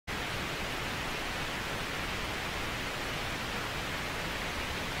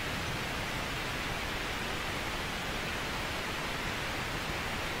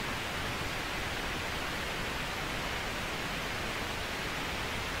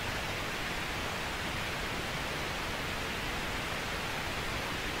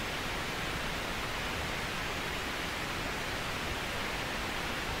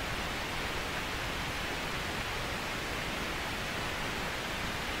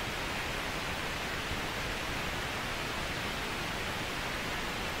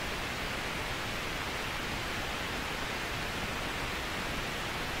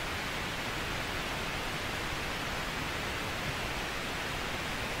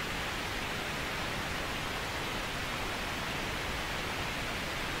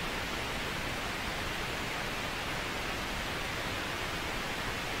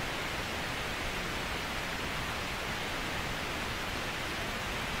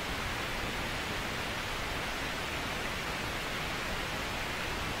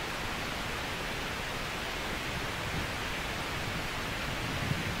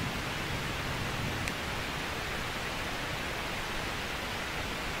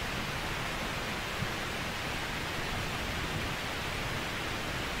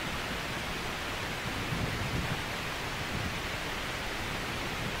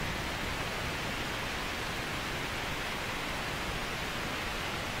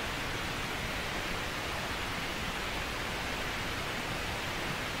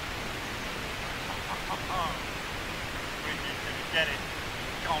We're just gonna get it.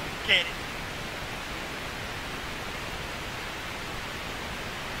 Go on, get it.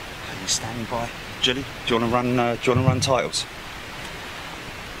 Are you standing by, Julie? Do you want to run titles?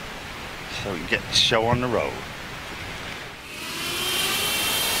 So we can get the show on the road.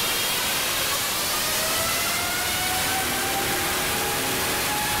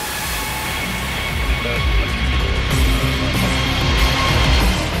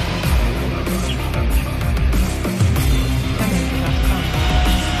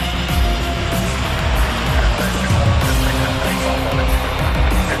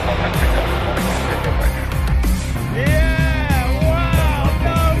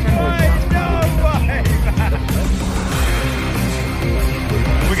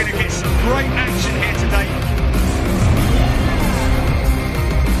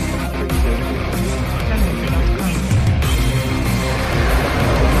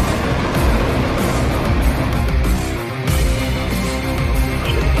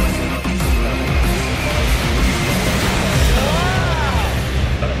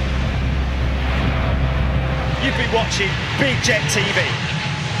 Watching Big Jet TV.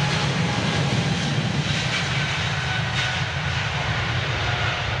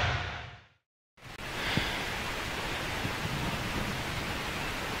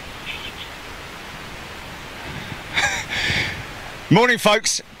 Morning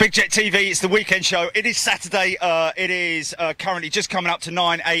folks, Big Jet TV, it's the weekend show. It is Saturday, it is currently just coming up to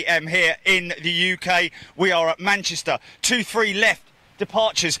 9 AM here in the UK. We are at Manchester, 2-3 left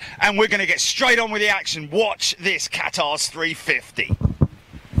departures, and we're going to get straight on with the action. Watch this Qatar's 350.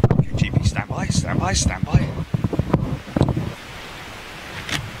 Okay, GP, stand by, stand by, stand by.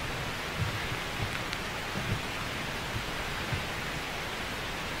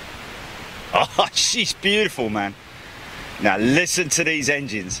 Oh, she's beautiful, man. Now listen to these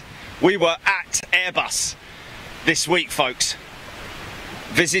engines. We were at Airbus this week, folks.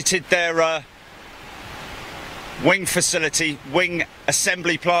 Visited their wing facility, wing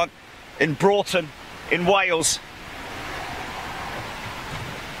assembly plant in Broughton in Wales.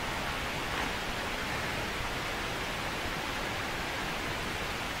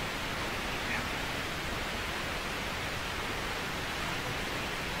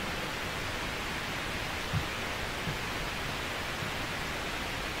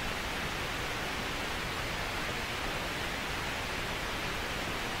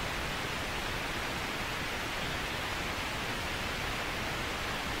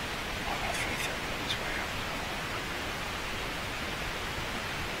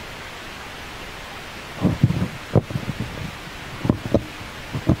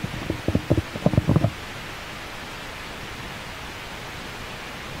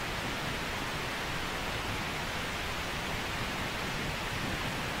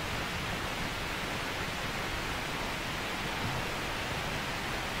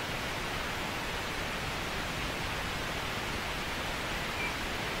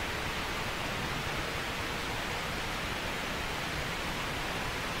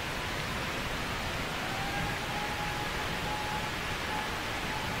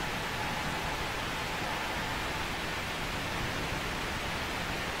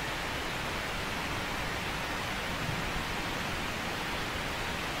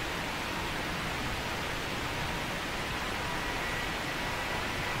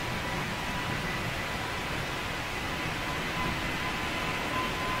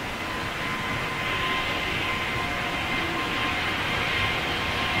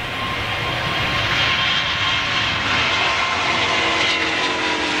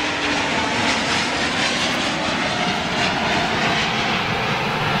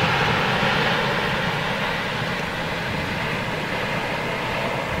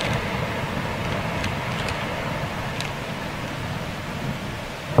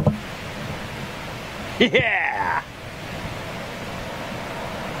 Yeah!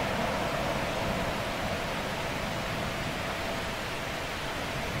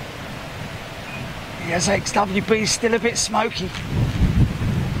 Yes, XWB is still a bit smoky.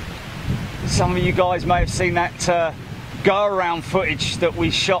 Some of you guys may have seen that go-around footage that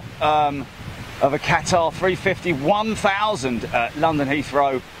we shot of a Qatar 350 1000 at London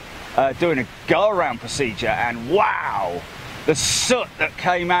Heathrow doing a go-around procedure, and wow! The soot that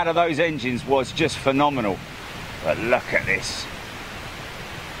came out of those engines was just phenomenal. But look at this.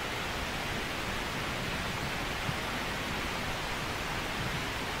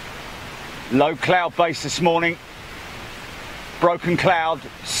 Low cloud base this morning. Broken cloud,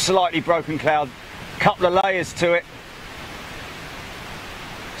 slightly broken cloud. Couple of layers to it.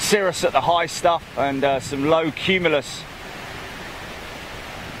 Cirrus at the high stuff and some low cumulus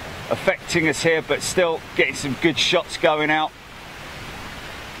affecting us here, but still getting some good shots going out.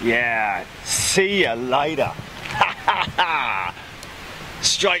 Yeah, see you later.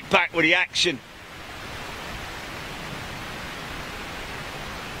 Straight back with the action.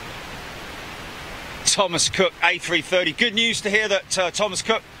 Thomas Cook, A330. Good news to hear that Thomas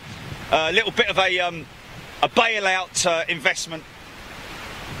Cook, a little bit of a bailout investment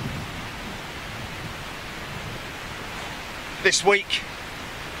this week.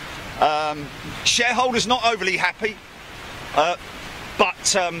 Shareholders not overly happy,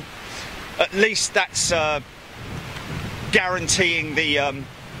 but at least that's guaranteeing the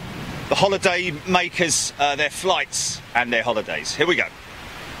holiday makers their flights and their holidays. Here we go.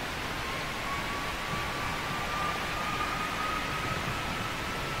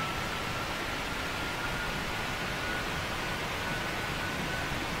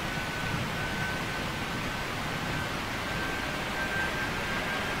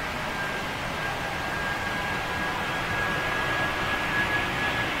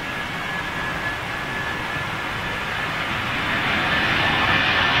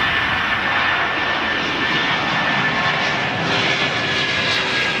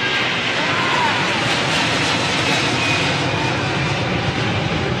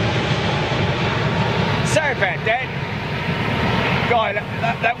 Guy,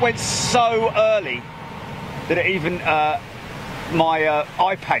 that went so early that it even my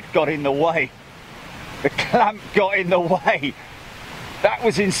iPad got in the way. The clamp got in the way. That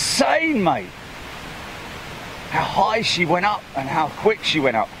was insane, mate. How high she went up and how quick she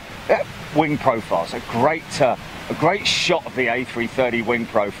went up. That wing profile's a great shot of the A330 wing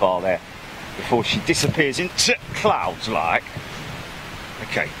profile there before she disappears into clouds like.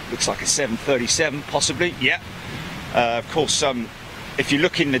 Okay, looks like a 737 possibly. Yeah. Of course, if you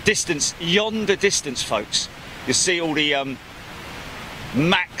look in the distance, yonder distance, folks, you'll see all the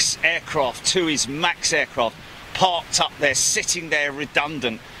MAX aircraft, TUI's MAX aircraft, parked up there, sitting there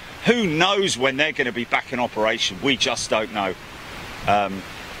redundant. Who knows when they're going to be back in operation? We just don't know.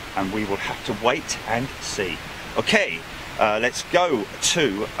 And we will have to wait and see. Okay, let's go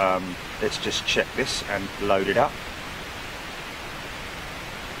to, let's just check this and load it up.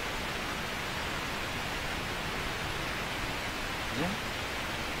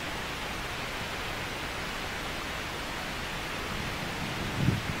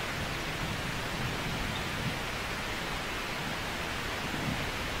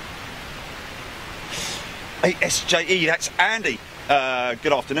 SJE, that's Andy.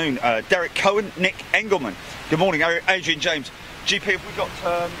 Good afternoon. Derek Cohen, Nick Engelman. Good morning, Adrian James. GP, have we got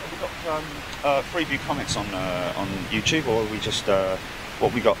freeview comments on YouTube, or are we just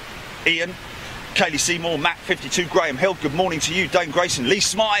what we got? Ian, Kaylee Seymour, Matt 52, Graham Hill. Good morning to you, Dane Grayson, Lee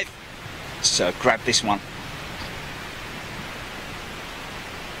Smythe. Let's grab this one.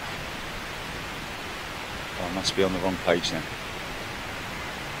 Oh, I must be on the wrong page then.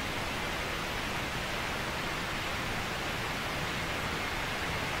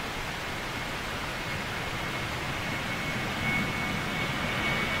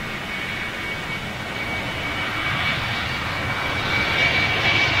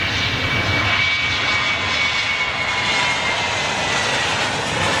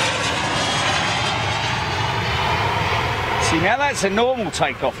 Now that's a normal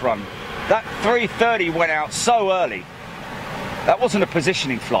takeoff run. That 330 went out so early. That wasn't a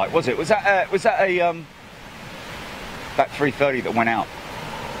positioning flight, was it? Was that a that 330 that went out?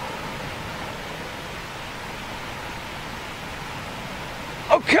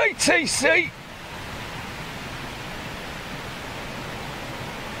 Okay, TC.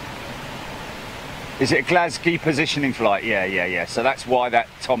 Is it a Glasgow positioning flight? Yeah. So that's why that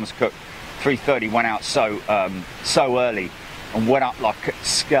Thomas Cook 330 went out so early. And went up like a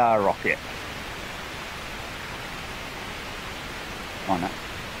skyrocket. On that.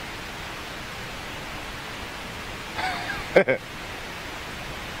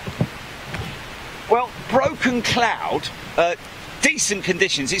 Well, broken cloud, decent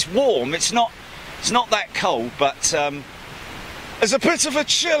conditions. It's warm. It's not that cold, but there's a bit of a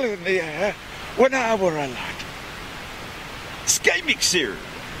chill in the air when I were a lad. Gaming series.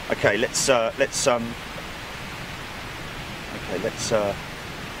 Okay, let's okay, let's okay,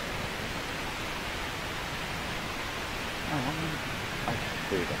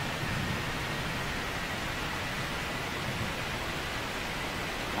 here we go.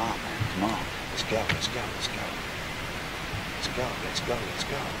 Come on, man, come on. Let's go.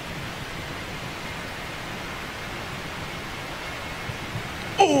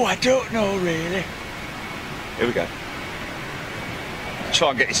 Oh, I don't know really. Here we go. Try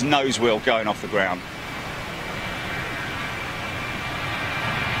and get his nose wheel going off the ground.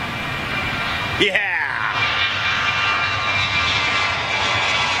 Yeah!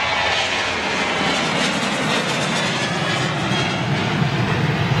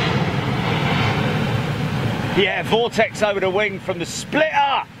 Yeah, vortex over the wing from the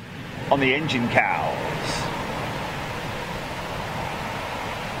splitter on the engine cowls.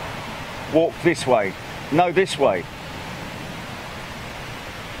 Walk this way. No, this way.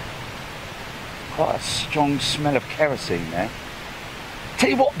 Quite a strong smell of kerosene there. Tell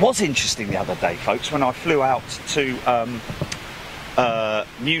you what was interesting the other day, folks, when I flew out to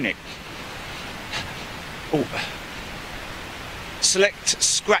Munich. Oh. Select,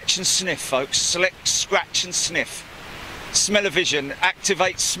 scratch and sniff, folks. Select, scratch and sniff. Smell-o-vision,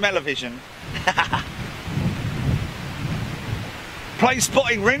 activate smell-o-vision.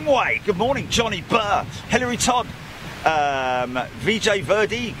 Planespotting Ringway, good morning. Johnny Burr, Hilary Todd, VJ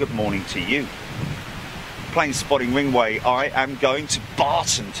Verdi, good morning to you. Planespotting Ringway, I am going to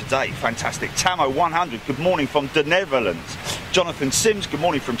Barton today, fantastic. Tamo 100, good morning from the Netherlands. Jonathan Sims, good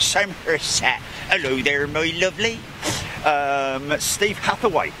morning from Somerset. Hello there, my lovely. Steve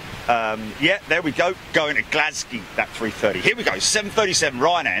Hathaway, yeah, there we go, going to Glasgow, that 330. Here we go, 737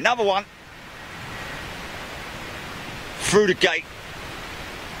 Ryanair, another one. Through the gate.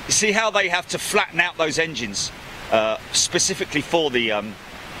 You see how they have to flatten out those engines, specifically for the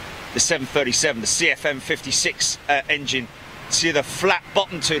 737, the CFM 56 engine. See the flat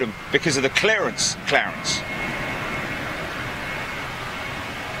bottom to them because of the clearance.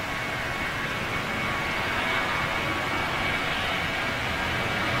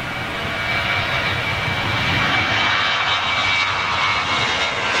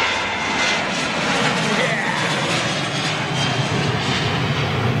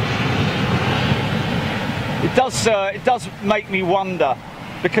 It does make me wonder,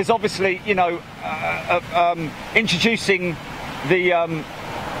 because obviously, you know, introducing the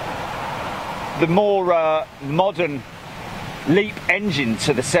more modern LEAP engine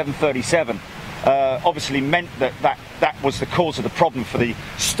to the 737 obviously meant that was the cause of the problem for the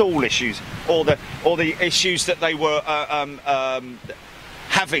stall issues, or the issues that they were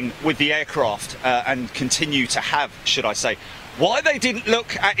having with the aircraft, and continue to have, should I say. Why they didn't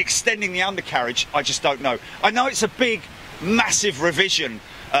look at extending the undercarriage, I just don't know. I know it's a big, massive revision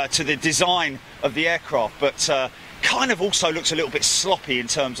to the design of the aircraft, but kind of also looks a little bit sloppy in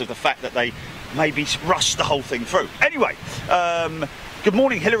terms of the fact that they maybe rushed the whole thing through. Anyway, good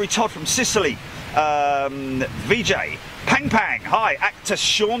morning, Hilary Todd from Sicily. VJ, Pang Pang, hi. Actor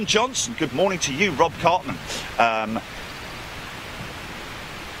Sean Johnson, good morning to you. Rob Cartman.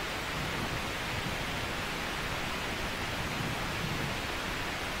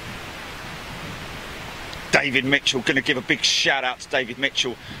 David Mitchell, going to give a big shout out to David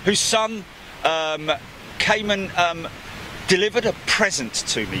Mitchell, whose son came and delivered a present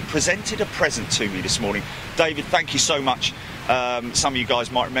to me, presented a present to me this morning. David, thank you so much. Some of you guys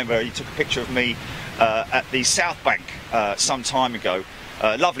might remember he took a picture of me at the South Bank some time ago.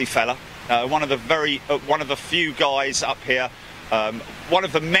 Lovely fella, one of the few guys up here. One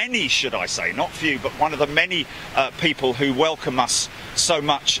of the many, should I say, not few, but one of the many people who welcome us so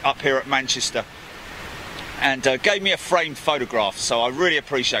much up here at Manchester. And gave me a framed photograph, so I really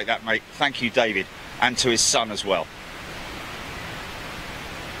appreciate that, mate. Thank you, David, and to his son as well.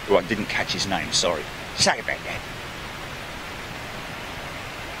 Oh, I didn't catch his name, sorry. Sorry about that.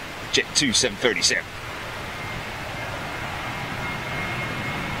 Jet 2737.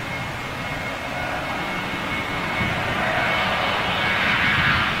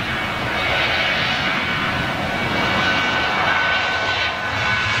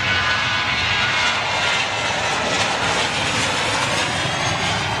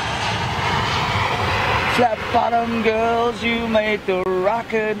 Flat bottom girls, you made the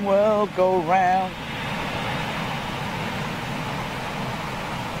rockin' world go round.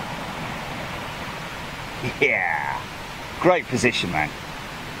 Yeah, great position, man.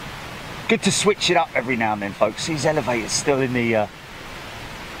 Good to switch it up every now and then, folks. These elevators still in the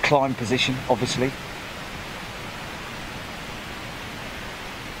climb position, obviously.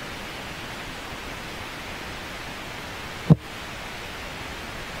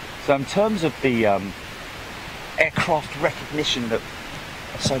 So in terms of the aircraft recognition that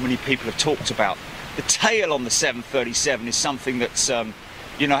so many people have talked about, the tail on the 737 is something that's,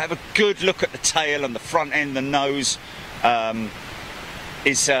 you know, have a good look at the tail and the front end, the nose,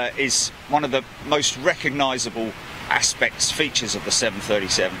 is one of the most recognisable aspects, features of the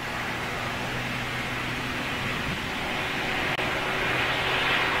 737.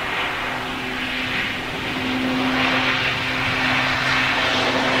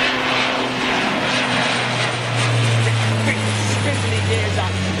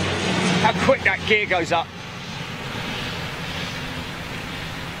 quick that gear goes up.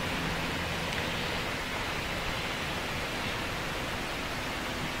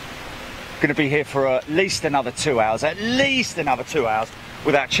 Going to be here for at least another 2 hours,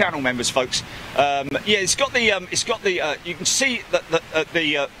 with our channel members, folks. Yeah, it's got the you can see that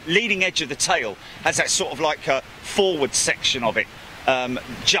the leading edge of the tail has that sort of like forward section of it,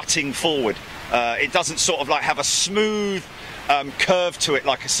 jutting forward. It doesn't sort of like have a smooth curve to it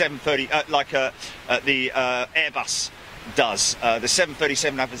like a 730, the Airbus does. The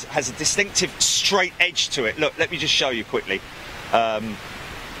 737 has a distinctive straight edge to it. Look, let me just show you quickly.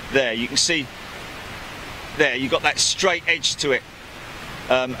 There, you can see. There, you've got that straight edge to it,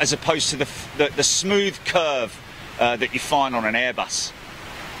 as opposed to the smooth curve that you find on an Airbus.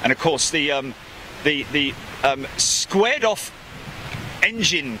 And of course, the squared off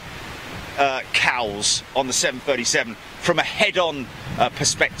engine cowls on the 737 from a head-on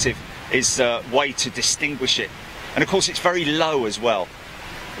perspective is a way to distinguish it. And of course, it's very low as well,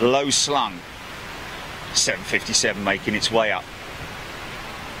 low slung. 757 making its way up.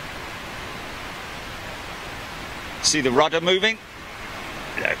 See the rudder moving?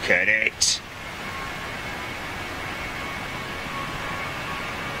 Look at it.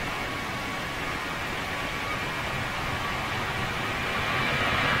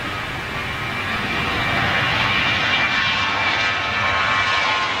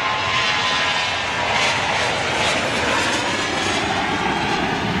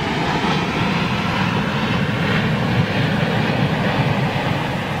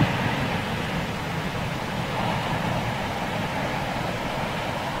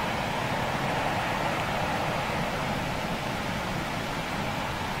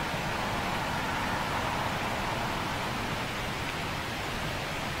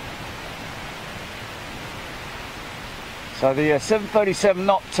 So the 737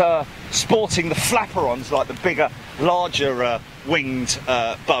 not sporting the flaperons like the bigger, larger winged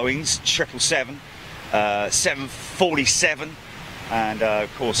Boeings, 777, 747, and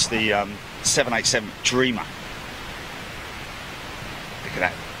of course the 787 Dreamer. Look at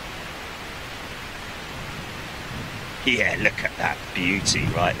that. Yeah, look at that beauty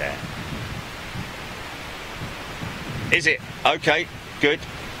right there. Is it? Okay, good.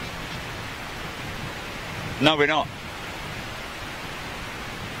 No, we're not.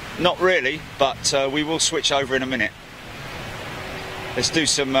 Not really, but we will switch over in a minute. Let's do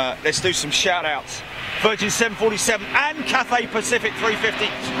some shout outs. Virgin 747 and Cathay Pacific 350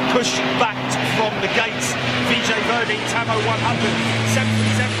 pushed back from the gates. VJ Verdi, Tamo 100,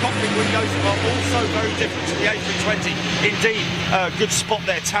 737 cockpit windows are also very different to the A320. Indeed, good spot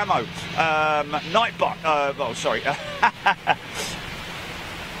there, Tamo. Nightbot, oh sorry.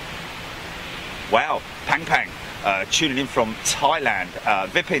 Wow, Pang Pang. Tuning in from Thailand,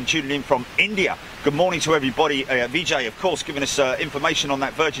 Vipin tuning in from India. Good morning to everybody. VJ, of course, giving us information on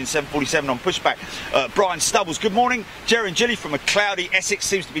that Virgin 747 on pushback. Brian Stubbles, good morning. Jerry and Gilly from a cloudy Essex,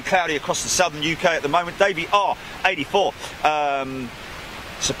 seems to be cloudy across the southern UK at the moment. Davey R, 84.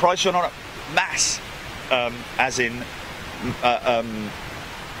 Surprised you're not at mass, as in,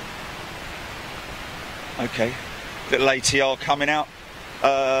 okay, little ATR coming out.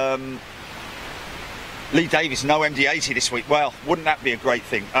 Lee Davis, no MD-80 this week. Well, wouldn't that be a great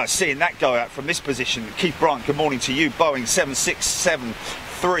thing? Seeing that go out from this position. Keith Bryant, good morning to you. Boeing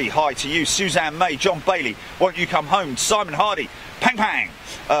 7673, hi to you. Suzanne May, John Bailey, won't you come home? Simon Hardy, Pang Pang,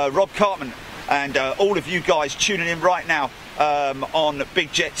 Rob Cartman, and all of you guys tuning in right now on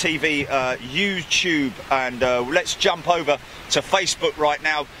Big Jet TV, YouTube, and let's jump over to Facebook right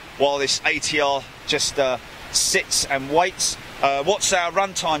now while this ATR just sits and waits. What's our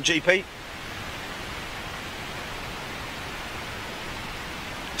runtime, GP?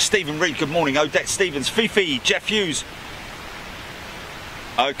 Stephen Reed, good morning. Odette Stevens, Fifi, Jeff Hughes.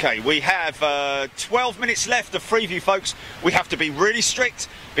 Okay, we have 12 minutes left of Freeview, folks. We have to be really strict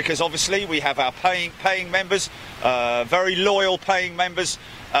because obviously we have our paying members, very loyal paying members,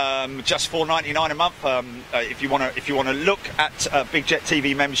 just $4.99 a month. If you want to look at Big Jet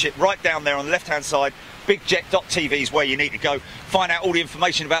TV membership, right down there on the left-hand side. BigJet.tv is where you need to go. Find out all the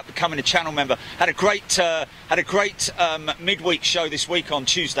information about becoming a channel member. Had a great midweek show this week on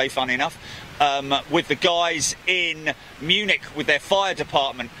Tuesday, funny enough, with the guys in Munich with their fire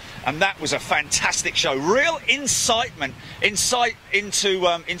department, and that was a fantastic show. Real real insight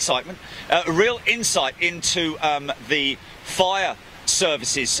into the fire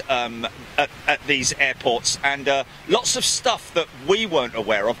services at these airports, and lots of stuff that we weren't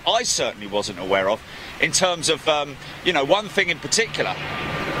aware of. I certainly wasn't aware of, in terms of you know, one thing in particular.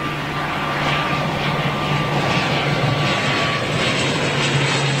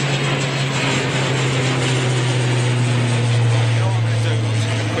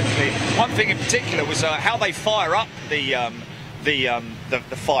 One thing in particular was how they fire up the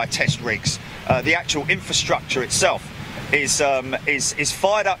fire test rigs. The actual infrastructure itself is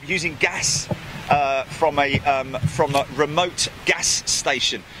fired up using gas from a remote gas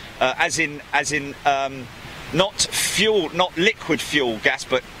station, as in not fuel, not liquid fuel gas,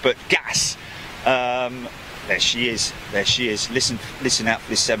 but gas. There she is. There she is. Listen out for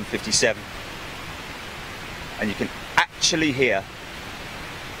this 757, and you can actually hear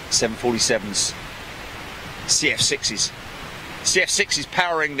 747's CF6s. CF6 is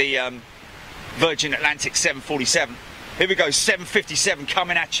powering the Virgin Atlantic 747. Here we go, 757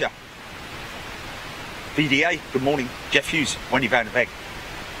 coming at you. VDA, good morning. Jeff Hughes, Wendy van der Beek.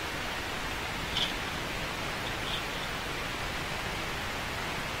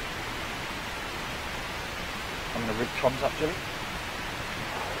 I'm going to rig comms up, Julie.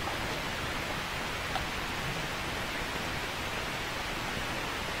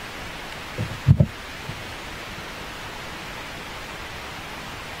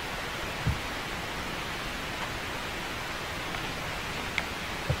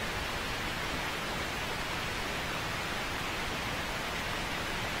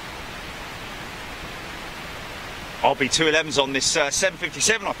 I'll be 211s on this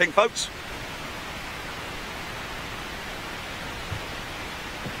 757, I think, folks.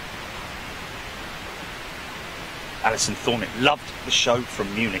 Alison Thornett loved the show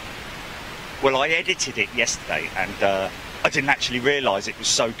from Munich. Well, I edited it yesterday and I didn't actually realise it was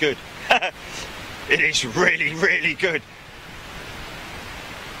so good. It is really, really good.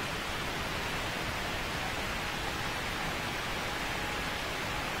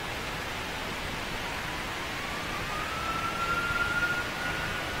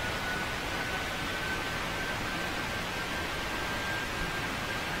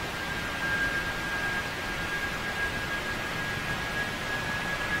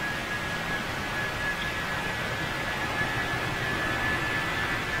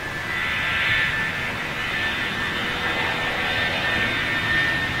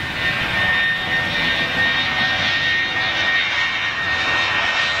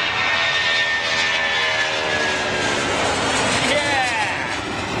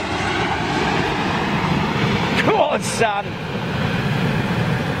 Son.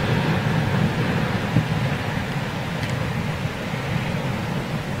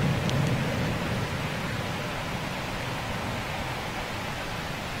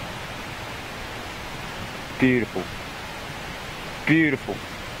 Beautiful. Beautiful.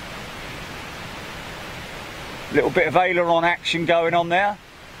 Little bit of aileron action going on there.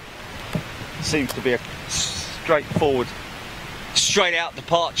 Seems to be a straightforward, straight out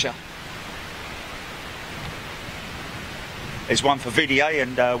departure. There's one for VDA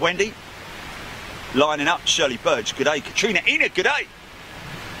and Wendy. Lining up, Shirley Burge, good day. Katrina Ina, good day.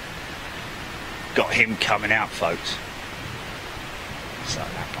 Got him coming out, folks. So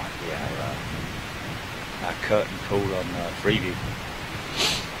that might be our curtain call on Freeview.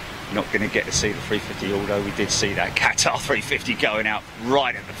 Not going to get to see the 350, although we did see that Qatar 350 going out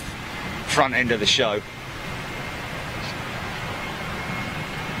right at the front end of the show.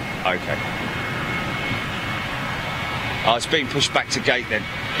 Okay. Oh, it's been pushed back to gate then.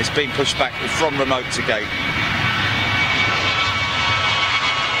 It's been pushed back from remote to gate.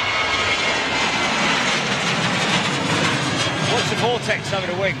 What's the vortex over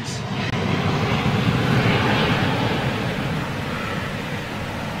the wings?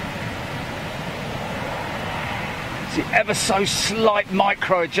 See, ever so slight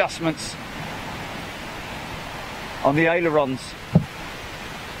micro adjustments on the ailerons.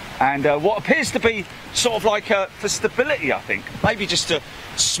 And what appears to be sort of like for stability, I think, maybe just to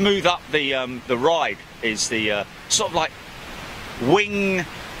smooth up the ride, is the sort of like wing,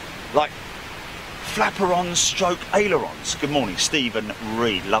 like flapperons stroke ailerons. Good morning, Stephen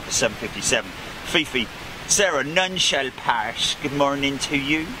Reed, love the 757. Fifi, Sarah, none shall pass. Good morning to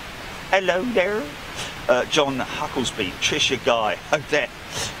you. Hello there. John Hucklesby, Trisha Guy, oh there,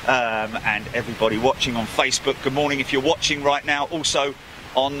 and everybody watching on Facebook. Good morning if you're watching right now. Also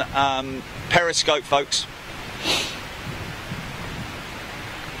on Periscope, folks.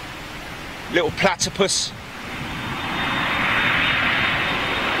 Little platypus.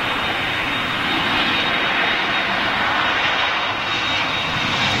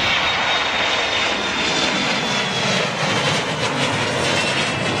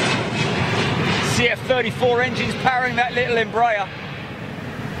 CF34 engines powering that little Embraer.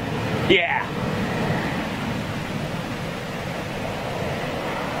 Yeah.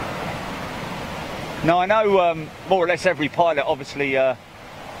 Now I know more or less every pilot obviously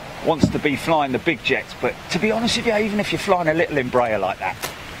wants to be flying the big jets, but to be honest with you, even if you're flying a little Embraer like that,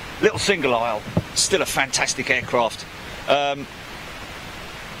 Little single aisle, still a fantastic aircraft.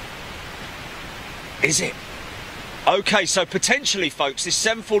 Is it? Okay, so potentially, folks, this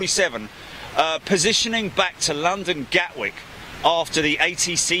 747 positioning back to London Gatwick after the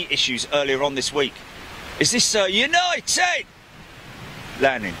ATC issues earlier on this week. Is this United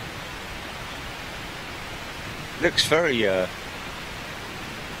landing? Looks very... oh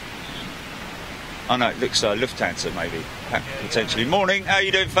no, it looks Lufthansa maybe, potentially. Morning, how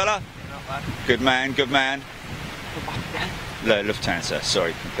you doing, fella? Not bad. Good man, good man. No, Lufthansa,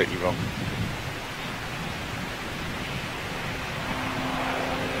 sorry, completely wrong.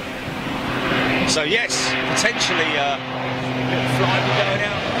 So yes, potentially little flight going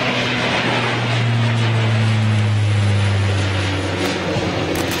out.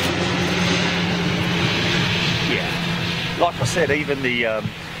 Yeah, like I said, even the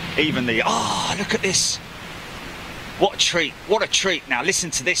look at this. What a treat! What a treat! Now listen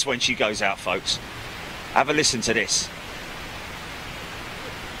to this when she goes out, folks. Have a listen to this.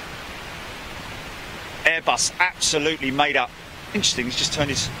 Airbus absolutely made up. Interesting. He's just turned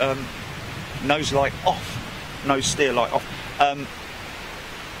his nose light off, nose steer light off. Oh,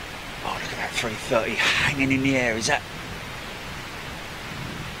 look at that 330 hanging in the air. Is that?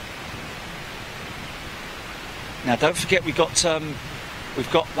 Now, don't forget we've got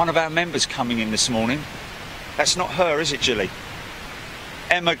one of our members coming in this morning. That's not her, is it, Julie?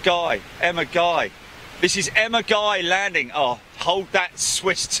 Emma Guy. Emma Guy. This is Emma Guy landing. Oh, hold that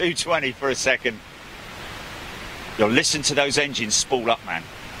Swiss 220 for a second. You'll listen to those engines spool up, man.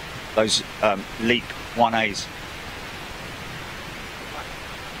 Those LEAP 1As.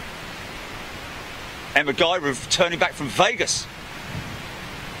 Emma Guy returning back from Vegas.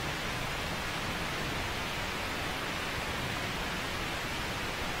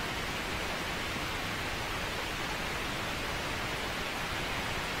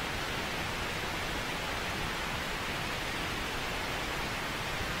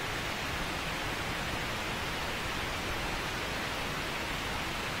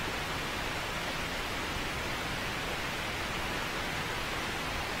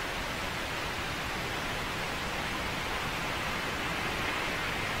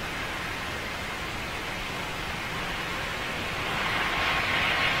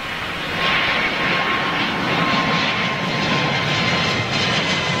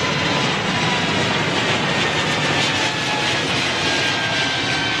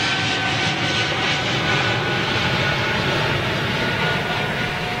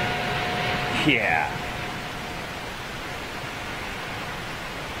 Yeah.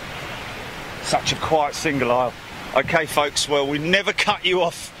 Such a quiet single aisle. Okay, folks, well, we never cut you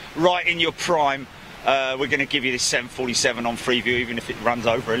off right in your prime. We're going to give you this 747 on Freeview, even if it runs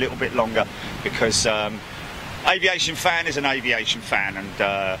over a little bit longer, because aviation fan is an aviation fan,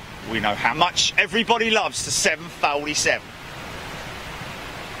 and we know how much everybody loves the 747.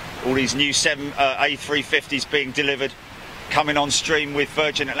 All these new A350s being delivered, coming on stream with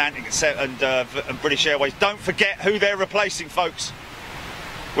Virgin Atlantic and British Airways. Don't forget who they're replacing, folks.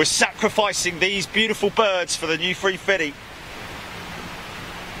 We're sacrificing these beautiful birds for the new 350.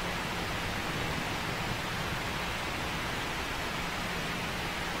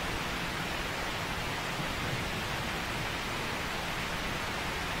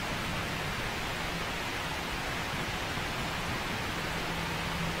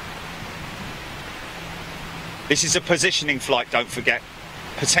 This is a positioning flight, don't forget,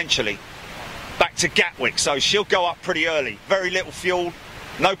 potentially, back to Gatwick, so she'll go up pretty early. Very little fuel,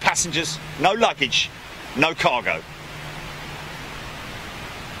 no passengers, no luggage, no cargo.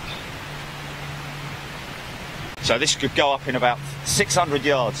 So this could go up in about 600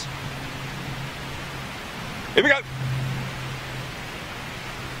 yards. Here we go.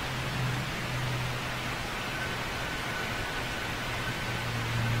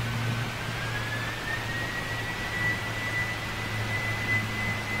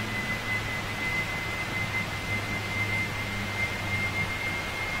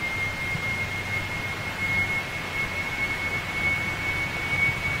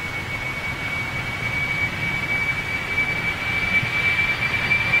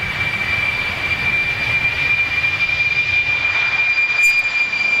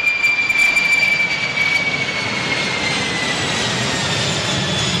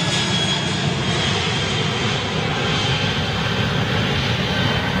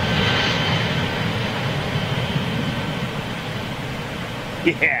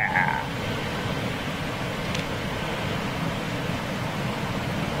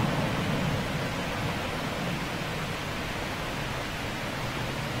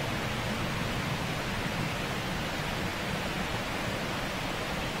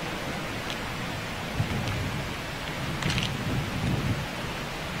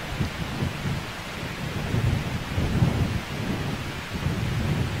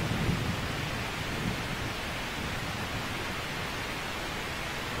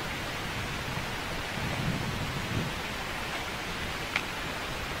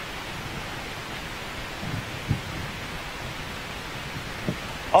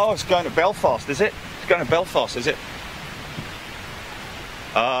 Oh, it's going to Belfast, is it? It's going to Belfast, is it?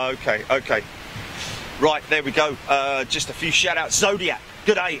 Okay, okay. Right, there we go. Just a few shout-outs. Zodiac,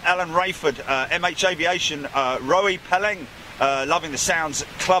 good day. Alan Rayford, MH Aviation, Roe Peleng, loving the sounds.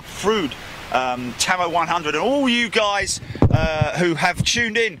 Club Frood, Tamo 100, and all you guys who have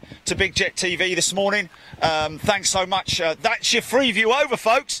tuned in to Big Jet TV this morning. Thanks so much. That's your free view over,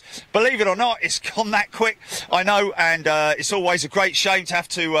 folks. Believe it or not, it's gone that quick, I know, and it's always a great shame to have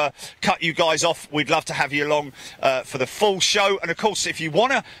to cut you guys off. We'd love to have you along for the full show, and of course, if you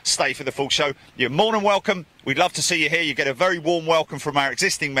want to stay for the full show, you're more than welcome. We'd love to see you here. You get a very warm welcome from our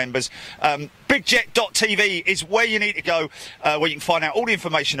existing members. BigJet.tv is where you need to go, where you can find out all the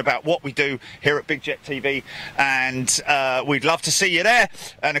information about what we do here at Big Jet TV, and we'd love to see you there.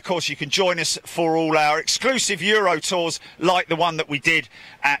 And of course, you can join us for all our exclusive Euro tours, like the one that we did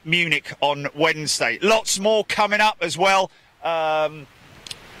at Munich on Wednesday. Lots more coming up as well.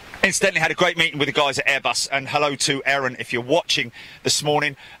 Incidentally, had a great meeting with the guys at Airbus, and hello to Erin if you're watching this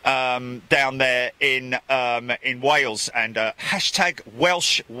morning down there in Wales, and hashtag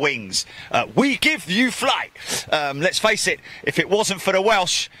Welsh Wings. We give you flight. Let's face it, if it wasn't for the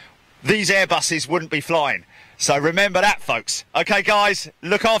Welsh, these Airbuses wouldn't be flying. So remember that, folks. Okay, guys,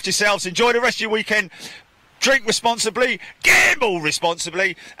 look after yourselves. Enjoy the rest of your weekend. Drink responsibly, gamble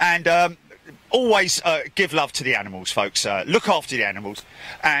responsibly, and always give love to the animals, folks. Look after the animals.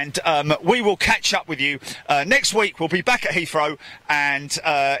 And we will catch up with you next week. We'll be back at Heathrow. And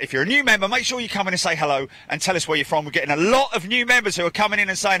if you're a new member, make sure you come in and say hello and tell us where you're from. We're getting a lot of new members who are coming in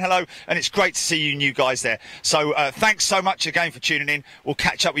and saying hello. And it's great to see you new guys there. So thanks so much again for tuning in. We'll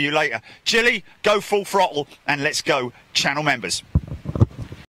catch up with you later. Jilly, go full throttle and let's go, channel members.